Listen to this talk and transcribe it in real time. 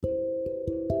So,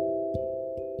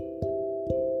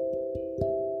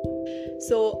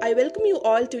 I welcome you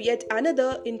all to yet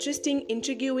another interesting,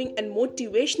 intriguing and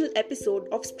motivational episode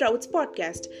of Sprouts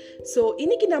Podcast. So,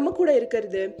 இன்னைக்கு நம்ம கூட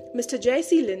இருக்கிறது Mr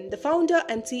Jayaseelan, the founder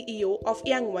and CEO of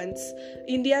Young Ones,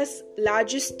 India's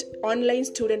largest online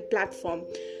student platform.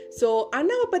 So,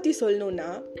 அண்ணாவை பத்தி சொல்லணும்னா,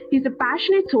 he's a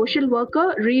passionate social worker,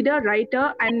 reader, writer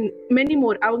and many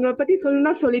more. அவங்கள பத்தி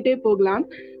சொல்லணும்னா சொல்லிட்டே போகலாம்.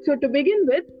 So, to begin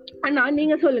with, அண்ணா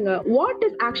நீங்க சொல்லுங்க, what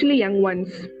is actually Young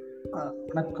Ones?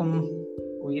 வணக்கம்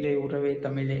உயிரே உறவே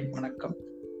தமிழே வணக்கம்.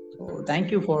 So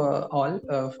thank you for all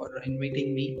for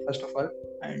inviting me first of all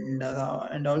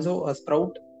and also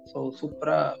sprout. So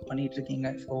சூப்பராக பண்ணிட்டு இருக்கீங்க.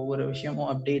 ஸோ ஒவ்வொரு விஷயமும்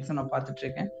அப்டேட்ஸும் நான் பார்த்துட்டு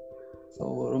இருக்கேன். ஸோ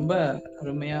ரொம்ப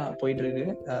அருமையாக போயிட்டு இருக்கு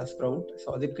ஸ்ப்ரவுட். ஸோ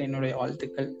அதுக்கு என்னுடைய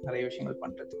வாழ்த்துக்கள், நிறைய விஷயங்கள்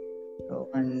பண்ணுறது. ஸோ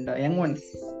அண்ட் யங் ஒன்ஸ்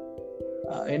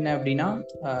என்ன அப்படின்னா,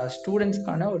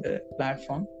 ஸ்டூடெண்ட்ஸ்க்கான ஒரு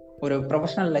பிளாட்ஃபார்ம். ஒரு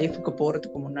ப்ரொஃபஷனல் லைஃபுக்கு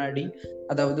போகிறதுக்கு முன்னாடி,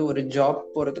 அதாவது ஒரு ஜாப்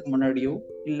போகிறதுக்கு முன்னாடியோ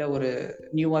இல்லை ஒரு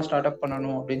நியூவாக ஸ்டார்ட் அப்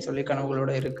பண்ணணும் அப்படின்னு சொல்லி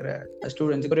கனவுகளோட இருக்கிற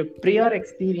ஸ்டூடெண்ட்ஸுக்கு ஒரு ப்ரியர்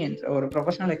எக்ஸ்பீரியன்ஸ், ஒரு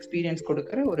ப்ரொஃபஷனல் எக்ஸ்பீரியன்ஸ்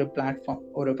கொடுக்குற ஒரு பிளாட்ஃபார்ம்.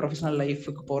 ஒரு ப்ரொஃபஷனல்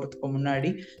லைஃபுக்கு போகிறதுக்கு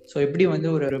முன்னாடி ஸோ எப்படி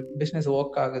வந்து ஒரு பிஸ்னஸ்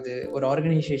ஒர்க் ஆகுது, ஒரு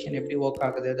ஆர்கனைசேஷன் எப்படி ஒர்க்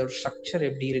ஆகுது, அதோட ஸ்ட்ரக்சர்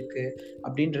எப்படி இருக்குது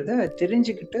அப்படின்றத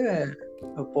தெரிஞ்சுக்கிட்டு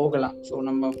போகலாம். ஸோ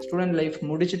நம்ம ஸ்டூடெண்ட் லைஃப்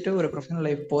முடிச்சுட்டு ஒரு ப்ரொஃபஷனல்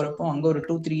லைஃப் போகிறப்போ அங்கே ஒரு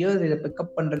 2-3 இயர்ஸ் இதை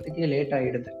பிக்கப் பண்ணுறதுக்கே லேட்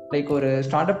ஆகிடுது. லைக் ஒரு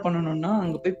ஸ்டார்ட் அப் பண்ணணும்னா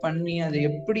அங்கே போய் பண்ணி அது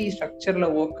எப்படி ஸ்ட்ரக்சரில்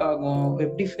ஒர்க் ஆகும்,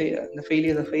 எப்படி அந்த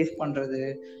ஃபெயிலியரை ஃபேஸ் பண்ணுறது,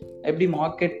 எப்படி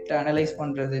மார்க்கெட் அனலைஸ்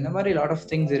பண்ணுறது, இந்த மாதிரி லாட் ஆஃப்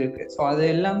திங்ஸ் இருக்குது. ஸோ அது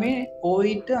எல்லாமே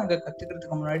போயிட்டு அங்கே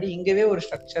கற்றுக்கிறதுக்கு முன்னாடி இங்கேவே ஒரு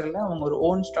ஸ்ட்ரக்சரில் அவங்க ஒரு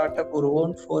ஓன் ஸ்டார்ட் அப், ஒரு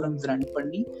ஓன் ஃபோரம்ஸ் ரன்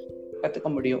பண்ணி கற்றுக்க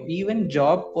முடியும். ஈவன்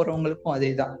ஜாப் போகிறவங்களுக்கும்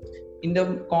அதே தான். இந்த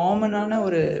காமனான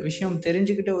ஒரு விஷயம்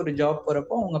தெரிஞ்சுக்கிட்டு ஒரு ஜாப்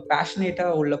போகிறப்போ அவங்க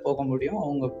பேஷனேட்டாக உள்ளே போக முடியும்,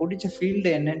 அவங்க பிடிச்ச ஃபீல்டு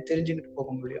என்னன்னு தெரிஞ்சுக்கிட்டு போக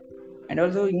முடியும். அண்ட்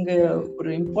ஆல்சோ இங்கே ஒரு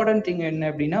இம்பார்ட்டன்ட் திங் என்ன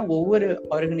அப்படின்னா, ஒவ்வொரு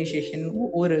ஆர்கனைசேஷன்,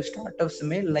 ஒவ்வொரு ஸ்டார்ட்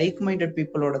அப்ஸுமே லைக் மைண்டட்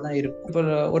பீப்புளோட தான் இருக்கும். இப்போ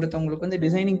ஒருத்தவங்களுக்கு வந்து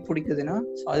டிசைனிங் பிடிக்குதுன்னா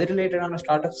ஸோ அது ரிலேட்டடான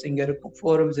ஸ்டார்ட் அப்ஸ் இங்கே இருக்கும்,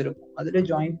 ஃபோரம்ஸ் இருக்கும், அதில்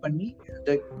ஜாயின் பண்ணி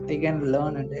they can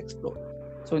learn and explore.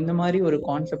 So இந்த மாதிரி ஒரு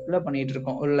கான்செப்டில் பண்ணிகிட்டு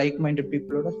இருக்கோம். ஒரு லைக் மைண்டட்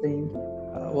பீப்புளோட சேர்ந்து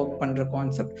ஒர்க் பண்ணுற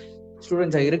கான்செப்ட்.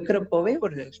 ஸ்டூடெண்ட்ஸாக இருக்கிறப்பவே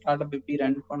ஒரு ஸ்டார்ட் அப் எப்படி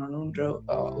ரன் பண்ணணுன்ற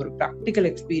ஒரு ப்ராக்டிக்கல்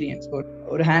எக்ஸ்பீரியன்ஸ்,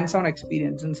 ஒரு ஹேண்ட்ஸ் ஆன்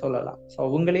எக்ஸ்பீரியன்ஸ்னு சொல்லலாம். ஸோ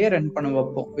அவங்களையே ரன் பண்ண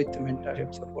வைப்போம் வித்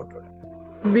மென்டர்ஷிப் சப்போர்ட்டோட.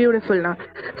 பியூட்டிஃபுல்ண்ணா.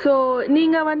 ஸோ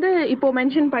நீங்கள் வந்து இப்போ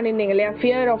மென்ஷன் பண்ணியிருந்தீங்க இல்லையா,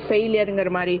 ஃபியர் ஆஃப்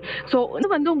ஃபெயிலியருங்கிற மாதிரி. ஸோ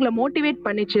இது வந்து உங்களை மோட்டிவேட்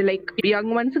பண்ணிச்சு, லைக்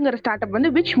யங் ஒன்ஸுங்கிற ஸ்டார்ட் அப்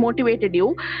வந்து விச் மோட்டிவேட்டட் யூ,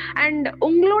 அண்ட்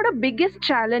உங்களோட பிக்கெஸ்ட்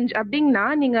சேலஞ்ச் அப்படின்னா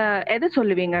நீங்கள் எதை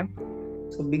சொல்லுவீங்க?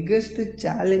 ஸோ பிக்கெஸ்ட்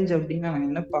சேலஞ்ச் அப்படின்னா நான்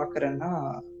என்ன பார்க்குறேன்னா,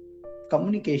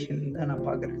 கம்யூனிகேஷன் தான் நான்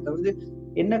பார்க்குறேன். அதாவது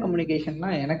என்ன கம்யூனிகேஷன்னா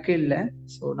எனக்கு இல்லை.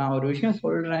 ஸோ நான் ஒரு விஷயம்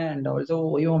சொல்கிறேன் அண்ட் ஆல்சோ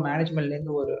ஓயோ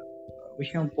மேனேஜ்மெண்ட்லேருந்து ஒரு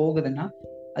விஷயம் போகுதுன்னா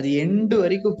அது எண்டு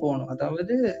வரைக்கும் போகணும்.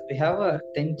 அதாவது we have a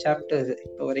 10 chapters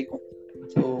இப்போ வரைக்கும்.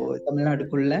 ஸோ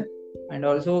தமிழ்நாட்டுக்குள்ள அண்ட்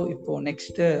ஆல்சோ இப்போ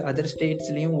நெக்ஸ்ட் அதர்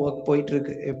ஸ்டேட்ஸ்லேயும் ஒர்க் போயிட்டு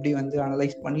இருக்கு. எப்படி வந்து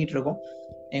அனலைஸ் பண்ணிட்டு இருக்கோம்,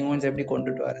 எங்க ஒன்ஸ் எப்படி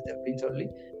கொண்டுட்டு வருது அப்படின்னு சொல்லி.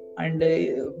 அண்ட்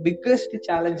பிக்கஸ்ட்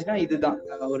சேலஞ்ச்னா இதுதான்,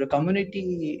 ஒரு கம்யூனிட்டி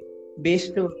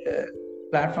பேஸ்டு ஒரு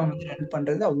பிளாட்ஃபார்ம் வந்து ரன்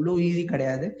பண்றது அவ்வளோ ஈஸி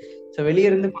கிடையாது. ஸோ வெளியே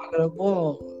இருந்து பார்க்குறப்போ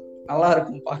நல்லா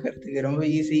இருக்கும், பார்க்கறதுக்கு ரொம்ப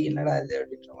ஈஸி, என்னடா இது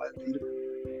அப்படின்ற மாதிரி இருக்கும்.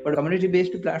 பட் கம்யூனிட்டி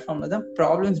பேஸ்டு பிளாட்ஃபார்ம்ல தான்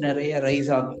ப்ராப்ளம்ஸ் நிறைய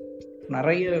ரைஸ் ஆகும்,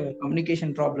 நிறைய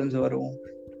கம்யூனிகேஷன் ப்ராப்ளம்ஸ் வரும்.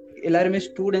 எல்லாருமே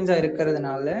ஸ்டூடெண்ட்ஸாக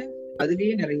இருக்கிறதுனால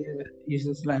அதுலேயே நிறைய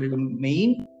இஷ்யூஸ்லாம் இருக்கு.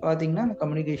 மெயின் பார்த்தீங்கன்னா அந்த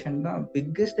கம்யூனிகேஷன் தான்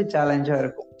பிக்கஸ்ட் சேலஞ்சாக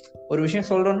இருக்கும். ஒரு விஷயம்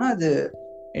சொல்கிறோம்னா அது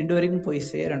எண்டு வரைக்கும் போய்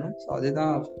சேரணும். ஸோ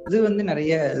அதுதான், அது வந்து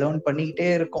நிறைய லேர்ன் பண்ணிக்கிட்டே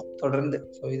இருக்கும் தொடர்ந்து.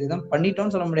 ஸோ இதுதான்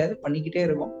பண்ணிட்டோம்னு சொல்ல முடியாது, பண்ணிக்கிட்டே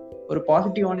இருக்கும். ஒரு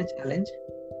பாசிட்டிவான சேலஞ்ச்.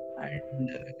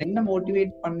 அண்ட் என்ன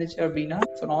மோட்டிவேட் பண்ணுச்சு அப்படின்னா,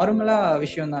 ஸோ நார்மலா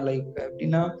விஷயம் தான். லைக்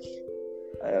எப்படின்னா,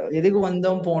 எதுக்கு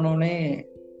வந்தோம் போனோன்னே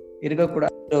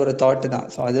இருக்கக்கூடாது ஒரு தாட்டு தான்.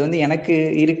 ஸோ அது வந்து எனக்கு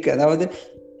இருக்கு. அதாவது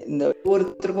இந்த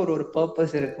ஒவ்வொருத்தருக்கும் ஒரு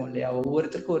பர்பஸ் இருக்கும் இல்லையா,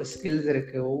 ஒவ்வொருத்தருக்கும் ஒரு ஸ்கில்ஸ்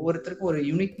இருக்கு, ஒவ்வொருத்தருக்கும் ஒரு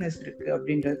யூனிக்னஸ் இருக்கு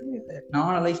அப்படின்றது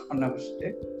நான் அனலைஸ் பண்ண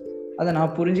வச்சுட்டு அதை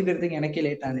நான் புரிஞ்சுக்கிறதுக்கு எனக்கே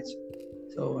லேட் ஆனிச்சு.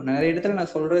 ஸோ நிறைய இடத்துல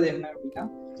நான் சொல்றது என்ன அப்படின்னா,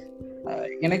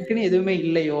 எனக்குன்னு எதுவுமே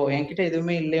இல்லையோ, என்கிட்ட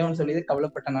எதுவுமே இல்லையோன்னு சொல்லி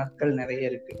கவலைப்பட்ட நாட்கள்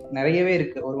நிறையவே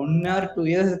இருக்கு. ஒரு 1 or 2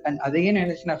 years அதையே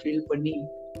நினைச்சு நான் ஃபீல் பண்ணி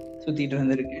சுத்திட்டு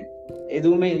இருந்திருக்கேன்.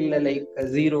 எதுவுமே இல்லை, லைக்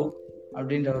ஜீரோ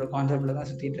அப்படின்ற ஒரு கான்செப்ட்ல தான்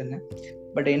சுத்திட்டு இருந்தேன்.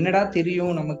 பட் என்னடா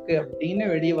தெரியும் நமக்கு அப்படின்னு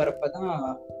வெளியே வரப்பதான்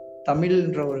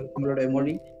தமிழ்ன்ற ஒரு நம்மளுடைய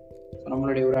மொழி,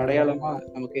 நம்மளுடைய ஒரு அடையாளமா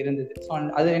நமக்கு இருந்தது. ஸோ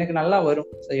அது எனக்கு நல்லா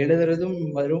வரும். ஸோ எழுதுறதும்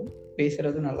வரும்,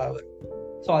 பேசுறதும் நல்லா வரும்.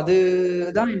 ஸோ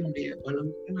அதுதான் என்னுடைய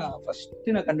பலம்னு நான் ஃபர்ஸ்ட்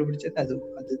கண்டுபிடிச்சது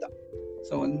அதுதான்.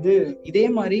 ஸோ வந்து இதே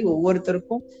மாதிரி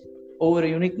ஒவ்வொருத்தருக்கும் ஒவ்வொரு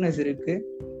யூனிக்னஸ் இருக்கு,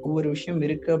 ஒவ்வொரு விஷயம்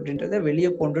இருக்கு அப்படின்றத வெளியே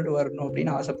கொண்டுட்டு வரணும்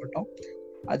அப்படின்னு ஆசைப்பட்டோம்.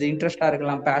 அது இன்ட்ரெஸ்டா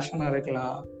இருக்கலாம், பேஷனா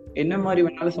இருக்கலாம், என்ன மாதிரி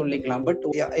வேணாலும் சொல்லிக்கலாம். பட்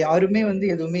யாருமே வந்து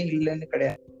எதுவுமே இல்லைன்னு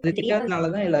கிடையாது. அது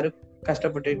தெரியாதனாலதான் எல்லாரும்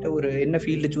கஷ்டப்பட்டுட்டு ஒரு என்ன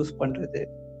ஃபீல்டு சூஸ் பண்றது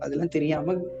அதெல்லாம்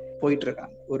தெரியாம போயிட்டு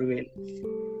இருக்காங்க ஒரு வேலை.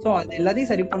 ஸோ அது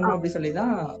எல்லாத்தையும் சரி பண்ணணும் அப்படின்னு சொல்லி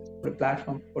தான் ஒரு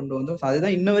பிளாட்ஃபார்ம் கொண்டு வந்தோம்.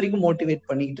 அதுதான் இன்ன வரைக்கும் மோட்டிவேட்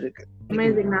பண்ணிட்டு இருக்கு.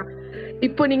 அமேசிங்ண்ணா.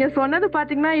 இப்போ நீங்க சொன்னது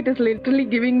பாத்தீங்கன்னா it is literally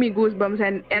giving me goose bumps.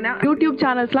 And ஏன்னா யூடியூப்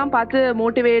சேனல்ஸ்லாம் பார்த்து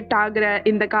மோட்டிவேட் ஆகுற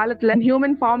இந்த காலத்துல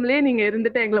ஹியூமன் ஃபார்ம்லயே நீங்க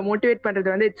இருந்துட்டு எங்களை மோட்டிவேட் பண்றது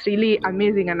வந்து it's really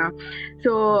amazing Anna.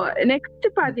 So next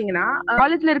பாத்தீங்கன்னா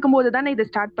காலேஜ்ல இருக்கும்போது தானே இதை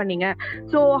ஸ்டார்ட் பண்ணீங்க.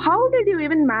 So how did you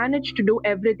even manage to two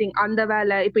everything அந்த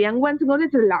வேலை? இப்போ young ஒன்ஸ்ங்கிறது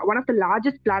it's one of the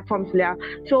largest platforms இல்லையா?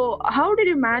 So how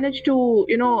did you manage to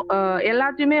you know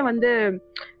எல்லாத்தையுமே வந்து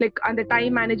லைக் அந்த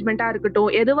டைம் மேனேஜ்மெண்டா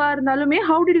இருக்கட்டும் எதுவா இருந்தாலுமே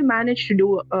how did you manage to two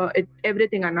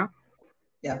everything Anna?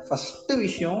 First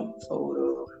விஷயம், ஒரு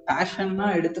பேஷன்னா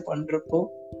எடுத்து பண்றப்போ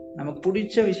நமக்கு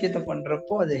பிடிச்ச விஷயத்த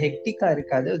பண்றப்போ அது ஹெக்டிக்கா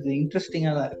இருக்காது, அது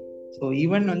இன்ட்ரெஸ்டிங்கா தான் இருக்கும். ஸோ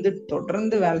ஈவன் வந்து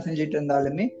தொடர்ந்து வேலை செஞ்சுட்டு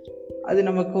இருந்தாலுமே அது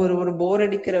நமக்கு ஒரு போர்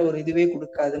அடிக்கிற ஒரு இதுவே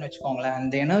கொடுக்காதுன்னு வச்சுக்கோங்களேன்.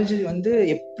 அந்த எனர்ஜி வந்து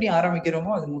எப்படி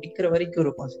ஆரம்பிக்கிறோமோ அது முடிக்கிற வரைக்கும்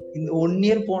இருக்கும். இந்த 1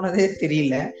 year போனதே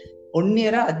தெரியல. 1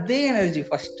 year அதே எனர்ஜி,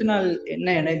 ஃபர்ஸ்ட் நாள்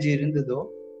என்ன எனர்ஜி இருந்ததோ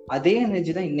அதே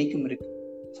எனர்ஜி தான் இன்னைக்கும் இருக்கு.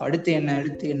 அடுத்து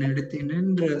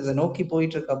என்னன்றத நோக்கி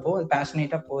போயிட்டு இருக்கப்போ, அது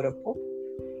பேஷனேட்டா போறப்போ,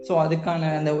 ஸோ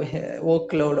அதுக்கான அந்த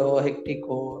ஒர்க் லோடோ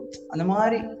ஹெக்டிக்கோ அந்த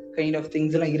மாதிரி கைண்ட் ஆஃப்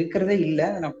திங்ஸ் எல்லாம் இருக்கிறதே இல்லை,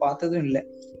 நான் பார்த்ததும் இல்லை.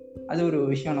 அது ஒரு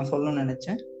விஷயம் நான் சொல்லணும்னு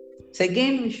நினைச்சேன்.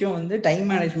 செகண்ட் விஷயம் வந்து டைம்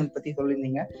மேனேஜ்மெண்ட் பத்தி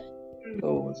சொல்லியிருந்தீங்க. ஸோ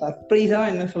சர்ப்ரைஸா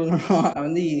என்ன சொல்லணும்னா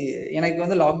வந்து எனக்கு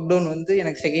வந்து லாக்டவுன் வந்து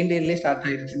எனக்கு செகண்ட் இயர்லேயே ஸ்டார்ட்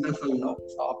ஆயிடுச்சுன்னு தான் சொல்லணும்.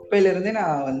 ஸோ அப்பையில இருந்தே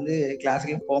நான் வந்து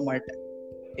கிளாஸுக்கே போக மாட்டேன்.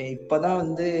 இப்போதான்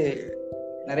வந்து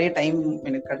நிறைய டைம்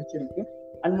எனக்கு கிடைச்சிருக்கு.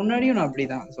 அண்ட் முன்னாடியும் நான்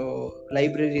அப்படிதான். ஸோ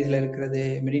லைப்ரரிஸ்ல இருக்கிறது,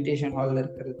 மெடிடேஷன் ஹாலில்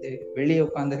இருக்கிறது, வெளியே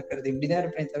உட்காந்து இருக்கிறது, இப்படிதான்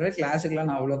இருப்பேன் தவிர கிளாஸுக்கெல்லாம்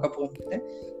நான் அவ்வளோக்கா போக மாட்டேன்.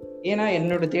 ஏன்னா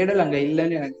என்னோட தேடல் அங்கே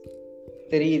இல்லைன்னு எனக்கு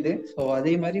தெரியுது. ஸோ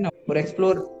அதே மாதிரி நான் ஒரு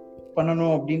எக்ஸ்ப்ளோர்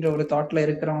பண்ணணும் அப்படின்ற ஒரு தாட்ல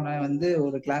இருக்கிறவனை வந்து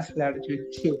ஒரு கிளாஸ்ல அடிச்சு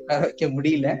வச்சு உட்கார வைக்க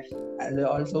முடியல. அது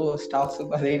ஆல்சோ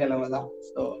ஸ்டாஃப்ஸுக்கும் அதே நிலைமை தான்.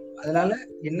 ஸோ அதனால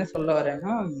என்ன சொல்ல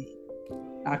வரேன்னா,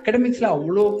 அகடமிக்ஸ்ல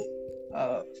அவ்வளோ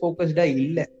ஃபோக்கஸ்டா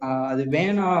இல்லை. அது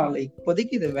வேணாம்,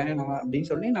 இப்போதைக்கு இது வேணாம் அப்படின்னு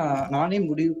சொல்லி நானே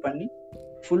முடிவு பண்ணி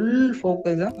ஃபுல்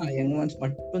ஃபோக்கஸ் தான் நான் யங் ஒன்ஸ்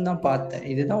மட்டும்தான் பார்த்தேன்.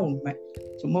 இதுதான் உண்மை,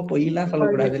 சும்மா பொய்யெல்லாம்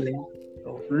சொல்லக்கூடாது இல்லையா?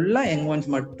 ஸோ ஃபுல்லா யங் ஒன்ஸ்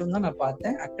மட்டும்தான் நான்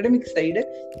பார்த்தேன். அகடமிக் சைடு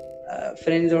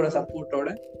ஃப்ரெண்ட்ஸோட சப்போர்ட்டோட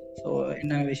ஸோ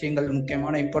என்ன விஷயங்கள்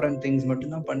முக்கியமான இம்பார்ட்டன்ட் திங்ஸ்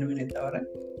மட்டும்தான் பண்ணுவேனே தவிர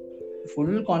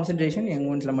ஃபுல் கான்சென்ட்ரேஷன் யங்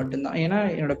ஒன்ஸ்ல மட்டும்தான். ஏன்னா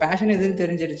என்னோட பேஷன் எதுன்னு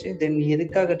தெரிஞ்சிருச்சு. தென்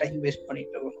எதுக்காக டைம் வேஸ்ட்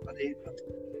பண்ணிட்டு இருக்கணும்? அதே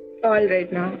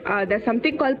ஆல்ரைட்ண்ணா, there's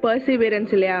something called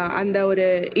perseverance இல்லையா? அந்த ஒரு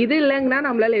இது இல்லைங்கன்னா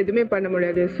நம்மளால எதுவுமே பண்ண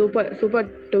முடியாது. Super super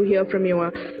to hear from you.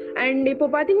 And இப்போ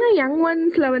பார்த்தீங்கன்னா யங்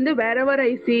ஒன்ஸ்ல வந்து வேறவர்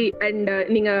ஐ சி அண்ட்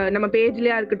நீங்க நம்ம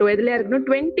பேஜ்லயா இருக்கட்டும் எதுலயா இருக்கட்டும்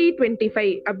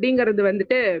 2025 அப்படிங்கிறது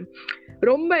வந்துட்டு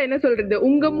ரொம்ப என்ன சொல்றது,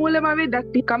 உங்க மூலமாவே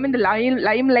தட் கம் இந்த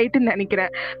லைம் லைட்னு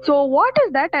நினைக்கிறேன். So what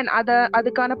is that and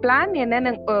அதுக்கான பிளான்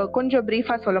என்னன்னு கொஞ்சம்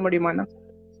பிரீஃபா சொல்ல முடியுமாண்ணா?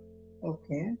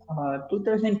 ஓகே,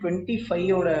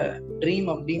 2025ஓட ட்ரீம்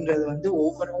அப்படின்றது வந்து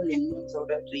ஓவரால்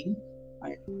யங்ஸோட ட்ரீம்.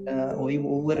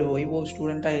 ஒவ்வொரு ஒய்வோ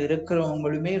ஸ்டூடெண்டா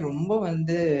இருக்கிறவங்களுமே ரொம்ப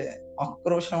வந்து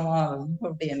ஆக்ரோஷமா, ரொம்ப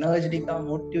அப்படி எனர்ஜெட்டிக்கா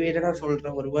மோட்டிவேட்டடா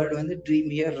சொல்ற ஒரு வேர்டு வந்து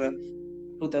ட்ரீம் இயர்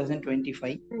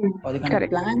 2025. அதுக்கான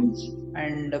பிளான்ஸ்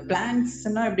அண்ட்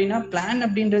பிளான்ஸ்னா எப்படின்னா, பிளான்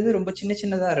அப்படின்றது ரொம்ப சின்ன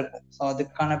சின்னதா இருக்கும். ஸோ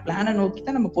அதுக்கான பிளானை நோக்கி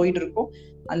தான் நம்ம போயிட்டு இருக்கோம்,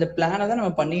 அந்த பிளானை தான்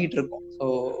நம்ம பண்ணிக்கிட்டு இருக்கோம். ஸோ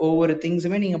ஒவ்வொரு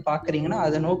திங்ஸுமே நீங்க பாக்குறீங்கன்னா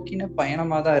அதை நோக்கின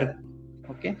பயணமா தான் இருக்கும்.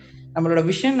 ஓகே, நம்மளோட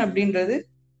விஷன் அப்படின்றது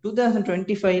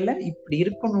 2025ல இப்படி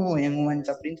இருக்கணும் யங்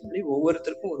ஒன்ஸ் அப்படின்னு சொல்லி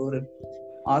ஒவ்வொருத்தருக்கும் ஒரு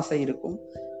ஆசை இருக்கும்.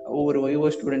 ஒவ்வொரு ஒய்வோ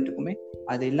ஸ்டூடெண்ட்டுக்குமே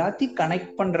அது எல்லாத்தையும்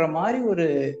கனெக்ட் பண்ற மாதிரி ஒரு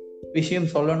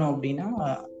விஷயம் சொல்லணும் அப்படின்னா,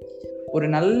 ஒரு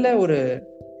நல்ல ஒரு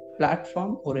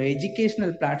பிளாட்ஃபார்ம், ஒரு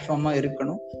எஜுகேஷனல் பிளாட்ஃபார்மா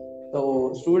இருக்கணும். ஸோ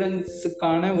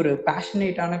ஸ்டூடெண்ட்ஸுக்கான ஒரு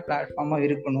பேஷனேட்டான பிளாட்ஃபார்மா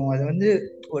இருக்கணும். அது வந்து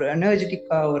ஒரு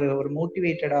எனர்ஜெட்டிக்கா, ஒரு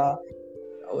மோட்டிவேட்டடா,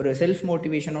 ஒரு செல்ஃப்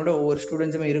மோட்டிவேஷனோட ஒவ்வொரு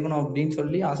ஸ்டூடெண்ட்ஸுமே இருக்கணும் அப்படின்னு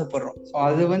சொல்லி ஆசைப்படுறோம். ஸோ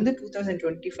அது வந்து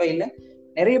 2025ல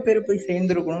நிறைய பேர் போய்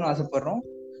சேர்ந்துருக்கணும்னு ஆசைப்படுறோம்.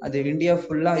 அது இந்தியா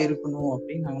ஃபுல்லா இருக்கணும்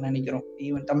அப்படின்னு நாங்கள் நினைக்கிறோம்.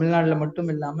 ஈவன் தமிழ்நாடுல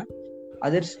மட்டும் இல்லாம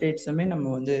அதர் ஸ்டேட்ஸுமே நம்ம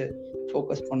வந்து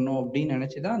ஃபோக்கஸ் பண்ணோம் அப்படின்னு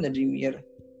நினைச்சுதான் அந்த ட்ரீம் இயர்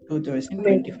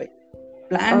 2025.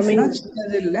 பிளான்ஸ்னா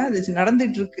சின்னது இல்ல, அது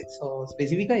நடந்துட்டு இருக்கு. ஸோ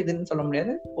ஸ்பெசிஃபிக்கா இதுன்னு சொல்ல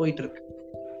முடியாது, போயிட்டு இருக்கு.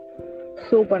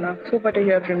 சூப்பர்ண்ணா, super to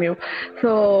hear from you. So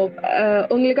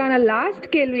உங்களுக்கான லாஸ்ட்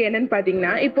கேள்வி என்னன்னு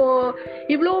பார்த்தீங்கன்னா, இப்போ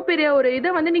இவ்வளோ பெரிய ஒரு இதை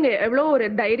வந்து நீங்கள் எவ்வளோ ஒரு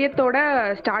தைரியத்தோட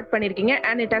ஸ்டார்ட் பண்ணியிருக்கீங்க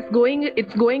and it's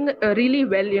going really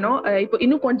well you know. இப்போ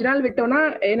இன்னும் கொஞ்ச நாள் விட்டோம்னா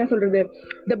என்ன சொல்றது,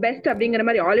 த பெஸ்ட் அப்படிங்கிற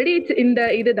மாதிரி ஆல்ரெடி இட்ஸ் இந்த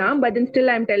இதுதான். But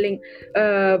still I am telling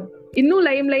இன்னும்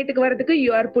லைம் லைட்டுக்கு வரதுக்கு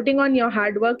you are putting on your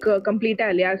hard work கம்ப்ளீட்டா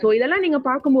இல்லையா? ஸோ இதெல்லாம் நீங்க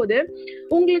பார்க்கும்போது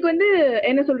உங்களுக்கு வந்து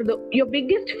என்ன சொல்றது, யோர்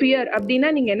பிக்கெஸ்ட் ஃபியர் அப்படின்னா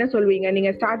நீங்க என்ன சொல்வீங்க?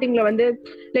 நீங்க ஸ்டார்டிங்ல வந்து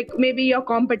லைக் மேபி யோர்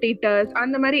காம்படிட்டர்ஸ்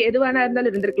அந்த மாதிரி எதுவானா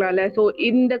இருந்தாலும் இருந்திருக்கலாம்ல. ஸோ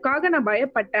இந்தக்காக நான்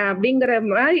பயப்பட்டேன் அப்படிங்கிற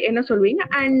மாதிரி என்ன சொல்வீங்க?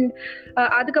 அண்ட்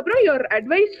அதுக்கப்புறம் யோர்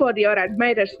அட்வைஸ் ஃபார் யோர்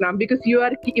அட்மைரர்ஸ் நான், because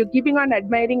you keeping on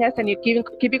admiring us and you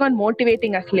keeping on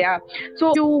motivating as இல்லையா?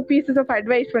 So two pieces of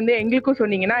advice வந்து எங்களுக்கும்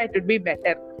சொன்னீங்கன்னா it would be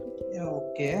better.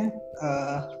 Okay,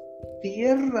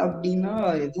 fear அப்படின்னா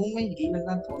எதுவுமே இல்லைன்னு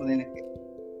தான் தோணுது எனக்கு.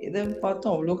 எதை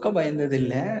பார்த்தும் அவ்வளோக்கா பயந்தது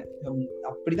இல்லை.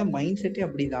 அப்படிதான் மைண்ட் செட்டே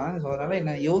அப்படிதான். ஸோ அதனால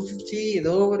என்ன யோசிச்சு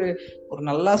ஏதோ ஒரு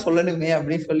நல்லா சொல்லணுமே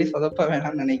அப்படின்னு சொல்லி சொதப்ப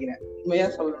வேணாம்னு நினைக்கிறேன். உண்மையா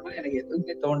சொல்லணும்னா எனக்கு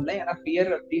எதுவுமே தோணல. ஏன்னா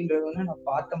ஃபியர் அப்படின்றது வந்து நான்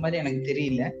பார்த்த மாதிரி எனக்கு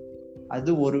தெரியல.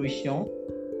 அது ஒரு விஷயம்.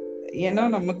 ஏன்னா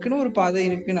நமக்குன்னு ஒரு பாதை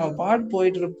இருக்கு, நம்ம பாட்டு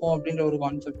போயிட்டு இருப்போம் அப்படின்ற ஒரு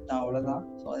கான்செப்ட் தான், அவ்வளவுதான்.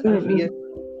 ஸோ அதனால ஃபியர்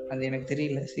அது எனக்கு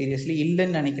தெரியல, சீரியஸ்லி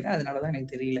இல்லைன்னு நினைக்கிறேன். அதனாலதான்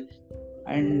எனக்கு தெரியல.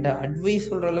 அண்ட் அட்வைஸ்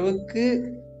சொல்ற அளவுக்கு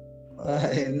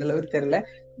எந்த அளவுக்கு தெரியல.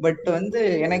 பட் வந்து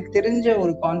எனக்கு தெரிஞ்ச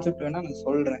ஒரு கான்செப்ட் வேணா நான்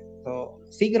சொல்றேன். ஸோ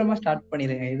சீக்கிரமா ஸ்டார்ட்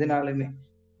பண்ணிடுங்க. எதுனாலுமே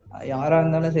யாரா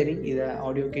இருந்தாலும் சரி, இதை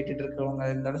ஆடியோ கேட்டுட்டு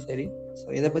இருக்கிறவங்க இருந்தாலும் சரி, ஸோ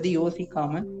இதை பத்தி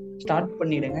யோசிக்காம ஸ்டார்ட்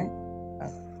பண்ணிடுங்க.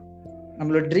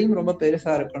 நம்மளோட ட்ரீம் ரொம்ப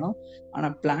பெருசா இருக்கணும், ஆனா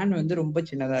பிளான் வந்து ரொம்ப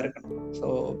சின்னதா இருக்கணும். ஸோ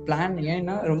பிளான்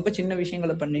ஏன்னா ரொம்ப சின்ன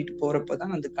விஷயங்களை பண்ணிட்டு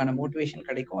போறப்பதான் அதுக்கான மோட்டிவேஷன்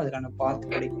கிடைக்கும், அதுக்கான பாத்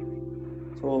கிடைக்கும்.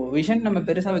 ஸோ விஷன் நம்ம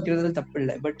பெருசா வைக்கிறதுல தப்பு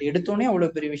இல்லை. பட் எடுத்தோடனே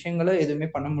அவ்வளவு பெரிய விஷயங்களை எதுவுமே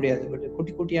பண்ண முடியாது. பட்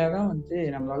குட்டி குட்டியா தான் வந்து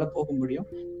நம்மளால போக முடியும்.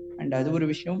 அண்ட் அது ஒரு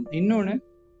விஷயம். இன்னொன்னு,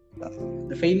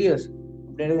 இந்த ஃபெயிலியர்ஸ்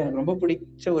அப்படின்றது எனக்கு ரொம்ப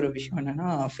பிடிச்ச ஒரு விஷயம். என்னன்னா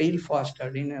ஃபெயில் ஃபாஸ்ட்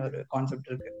அப்படின்னு ஒரு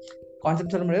கான்செப்ட் இருக்கு.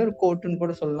 கான்செப்ட் சொல்ல முடியாது, ஒரு கோட்டுன்னு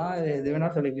கூட சொல்லலாம், எது வேணா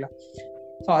சொல்லிக்கலாம்.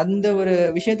 ஸோ அந்த ஒரு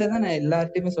விஷயத்த தான் நான்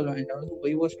எல்லார்ட்டையுமே சொல்லுவேன்.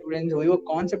 ஒய்வோ ஸ்டூடெண்ட்ஸ், ஒய்வோ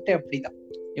கான்செப்டே அப்படிதான்.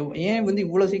 ஏன் வந்து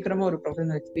இவ்வளவு சீக்கிரமா ஒரு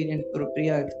ப்ரொஃபஷனல் எக்ஸ்பீரியன்ஸ், ஒரு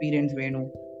ப்ரீயா எக்ஸ்பீரியன்ஸ் வேணும்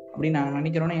அப்படின்னு நான்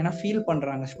நினைக்கிறோன்னா, ஏன்னா ஃபீல்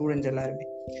பண்றாங்க ஸ்டூடெண்ட்ஸ் எல்லாருமே.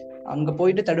 அங்க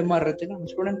போயிட்டு தடுமாறுறதுக்கு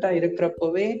நம்ம ஸ்டூடெண்டா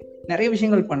இருக்கிறப்பவே நிறைய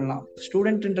விஷயங்கள் பண்ணலாம்.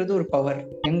 ஸ்டூடெண்ட்ன்றது ஒரு பவர்,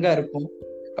 எங்க இருக்கும்,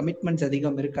 கமிட்மெண்ட்ஸ்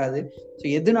அதிகம் இருக்காது. ஸோ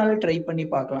எதுனாலும் ட்ரை பண்ணி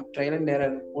பார்க்கலாம், ட்ரையல் அண்ட்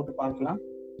எரர் போட்டு பார்க்கலாம்.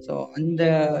 ஸோ அந்த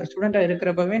ஸ்டூடெண்டா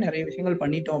இருக்கிறப்பவே நிறைய விஷயங்கள்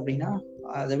பண்ணிட்டோம் அப்படின்னா,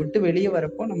 அதை விட்டு வெளியே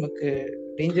வரப்போ நமக்கு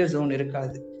டேஞ்சர் ஜோன்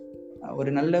இருக்காது, ஒரு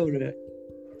நல்ல ஒரு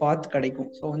பாத் கிடைக்கும்.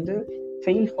 ஸோ வந்து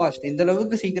ஃபெயில் ஃபாஸ்ட், எந்த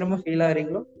அளவுக்கு சீக்கிரமா ஃபெயில்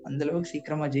ஆகிறீங்களோ அந்த அளவுக்கு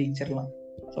சீக்கிரமா ஜெயிச்சிடலாம்.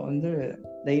 ஸோ வந்து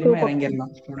தைரியமா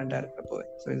இறங்கிடலாம் ஸ்டூடெண்டா இருக்கிறப்போ.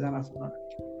 ஸோ இதுதான் நான் சொன்னேன்.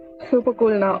 Super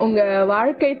cool na. Unga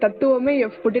வாழ்க்கை தத்துவமே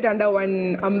you've put it under one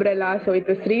umbrella. So it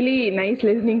was really nice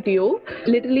listening to you.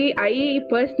 Literally, I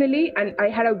personally, and I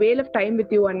had a whale of time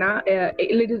with you, Anna,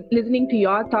 listening to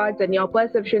your thoughts and your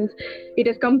perceptions. It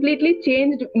has completely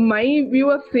changed my view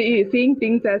of seeing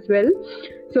things as well.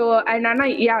 So, and Anna,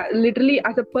 yeah, literally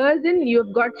as a person,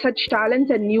 you've got such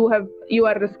talents and you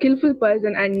are a skillful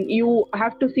person and you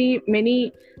have to see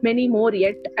many more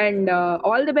yet. And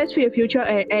all the best for your future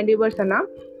endeavors, Anna.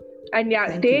 And yeah,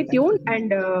 stay tuned.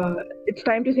 And it's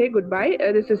time to say goodbye.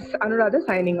 This is Anuradha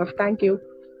signing off. Thank you.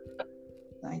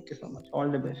 Thank you so much. All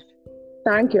the best.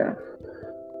 Thank you.